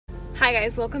Hi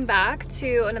guys, welcome back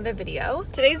to another video.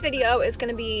 Today's video is going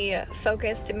to be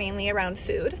focused mainly around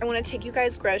food. I want to take you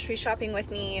guys grocery shopping with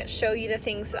me, show you the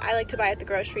things that I like to buy at the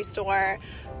grocery store,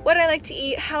 what I like to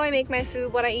eat, how I make my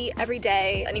food, what I eat every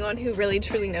day. Anyone who really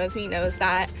truly knows me knows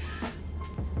that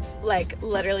like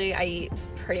literally I eat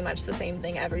pretty much the same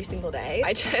thing every single day.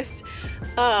 I just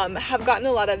have gotten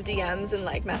a lot of DMs and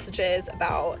like messages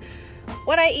about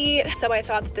what I eat, so I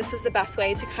thought that this was the best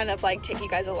way to kind of like take you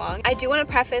guys along. I do want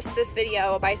to preface this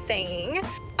video by saying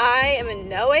I am in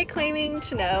no way claiming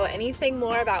to know anything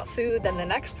more about food than the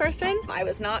next person. I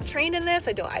was not trained in this.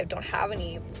 I don't have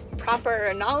any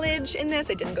proper knowledge in this.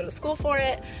 I didn't go to school for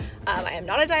it. I am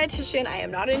not a dietitian. I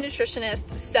am not a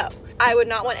nutritionist. So I would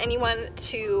not want anyone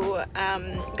to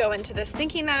go into this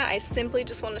thinking that. I simply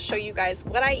just want to show you guys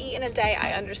what I eat in a day.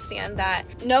 I understand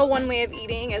that no one way of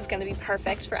eating is going to be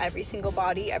perfect for every single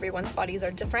body. Everyone's bodies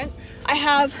are different. I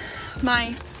have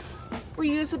my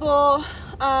reusable,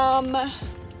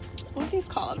 what are these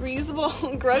called?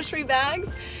 Reusable grocery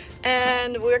bags.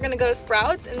 And we're gonna go to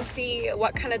Sprouts and see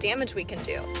what kind of damage we can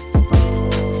do.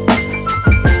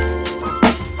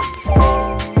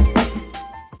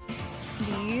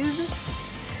 These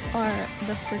are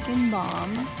the freaking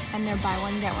bomb, and they're buy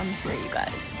one get one free, you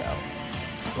guys, so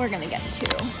we're gonna get two.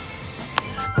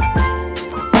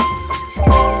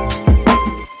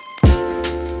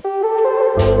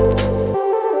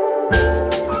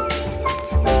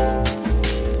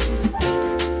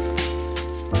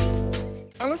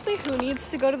 Honestly, who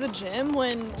needs to go to the gym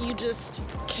when you just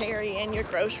carry in your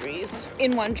groceries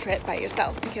in one trip by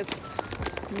yourself? Because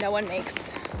no one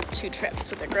makes 2 trips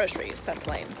with their groceries. That's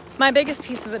lame. My biggest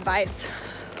piece of advice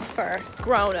for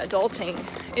grown adulting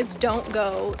is don't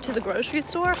go to the grocery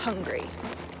store hungry.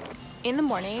 In the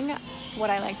morning, what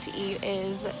I like to eat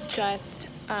is just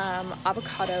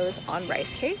avocados on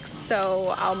rice cakes.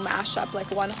 So I'll mash up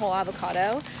like one whole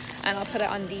avocado and I'll put it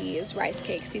on these rice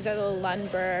cakes. These are the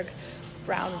Lundberg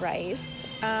brown rice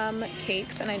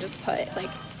cakes, and I just put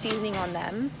like seasoning on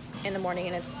them in the morning,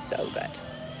 and it's so good.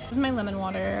 This is my lemon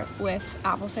water with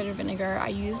apple cider vinegar. I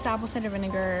used apple cider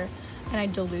vinegar and I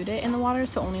dilute it in the water,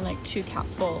 so only like 2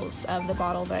 cupfuls of the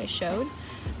bottle that I showed,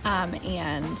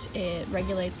 and it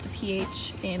regulates the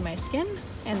pH in my skin,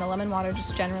 and the lemon water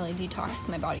just generally detoxes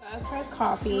my body. As far as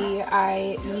coffee,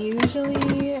 I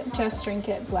usually just drink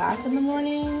it black in the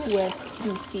morning with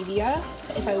some stevia.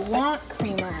 If I want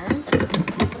creamer,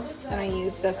 then I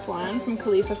use this one from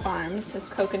Khalifa Farms. It's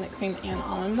coconut cream and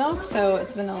almond milk, so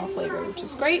it's vanilla flavored, which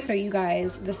is great. So you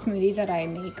guys, the smoothie that I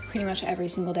make pretty much every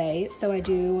single day, so I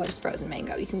do just frozen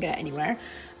mango. You can get it anywhere.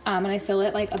 And I fill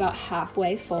it like about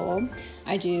halfway full.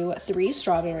 I do 3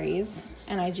 strawberries,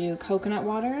 and I do coconut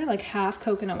water, like half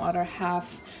coconut water,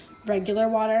 half regular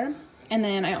water. And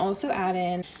then I also add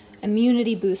in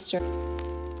immunity booster.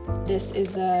 This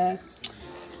is the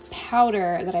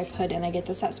powder that I put in. I get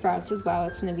this at Sprouts as well.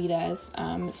 It's Navita's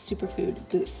Superfood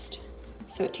Boost.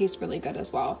 So it tastes really good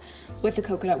as well. With the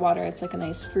coconut water, it's like a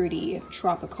nice fruity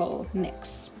tropical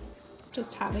mix.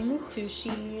 Just having this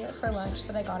sushi for lunch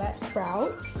that I got at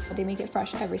Sprouts. They make it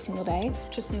fresh every single day.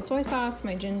 Just some soy sauce,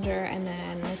 my ginger, and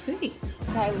then my smoothie.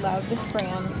 I love this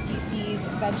brand, CC's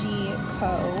Veggie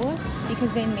Co.,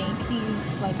 because they make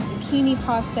these like zucchini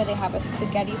pasta. They have a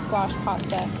spaghetti squash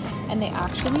pasta, and they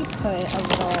actually put a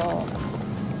little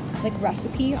like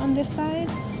recipe on this side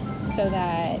so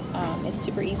that it's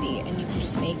super easy and you can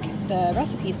just make the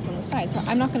recipe that's on the side. So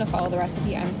I'm not gonna follow the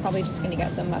recipe. I'm probably just gonna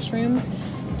get some mushrooms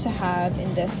to have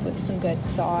in this with some good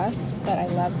sauce, but I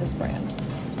love this brand.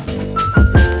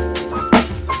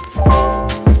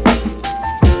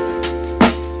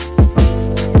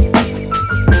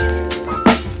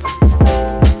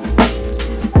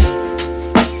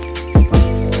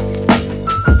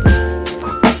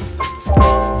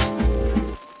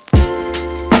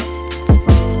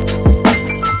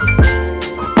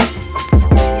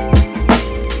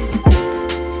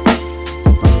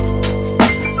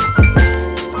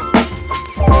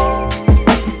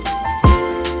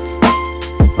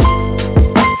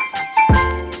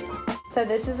 So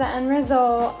this is the end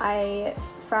result. I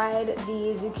fried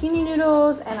the zucchini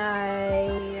noodles, and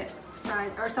I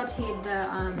fried or sauteed the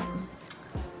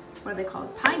what are they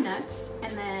called? Pine nuts,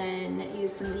 and then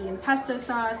used some vegan pesto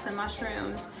sauce, some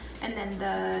mushrooms, and then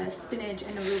the spinach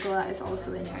and arugula is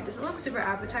also in there. It doesn't look super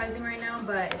appetizing right now,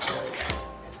 but it's really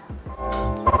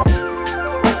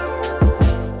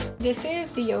good. This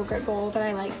is the yogurt bowl that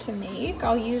I like to make.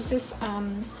 I'll use this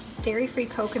dairy-free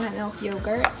coconut milk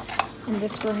yogurt and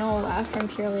this granola from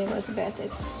Purely Elizabeth.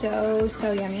 It's so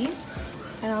yummy.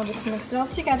 And I'll just mix it all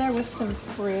together with some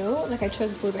fruit. Like I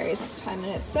chose blueberries this time, and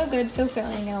it's so good, so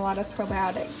filling, and a lot of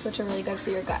probiotics, which are really good for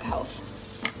your gut health.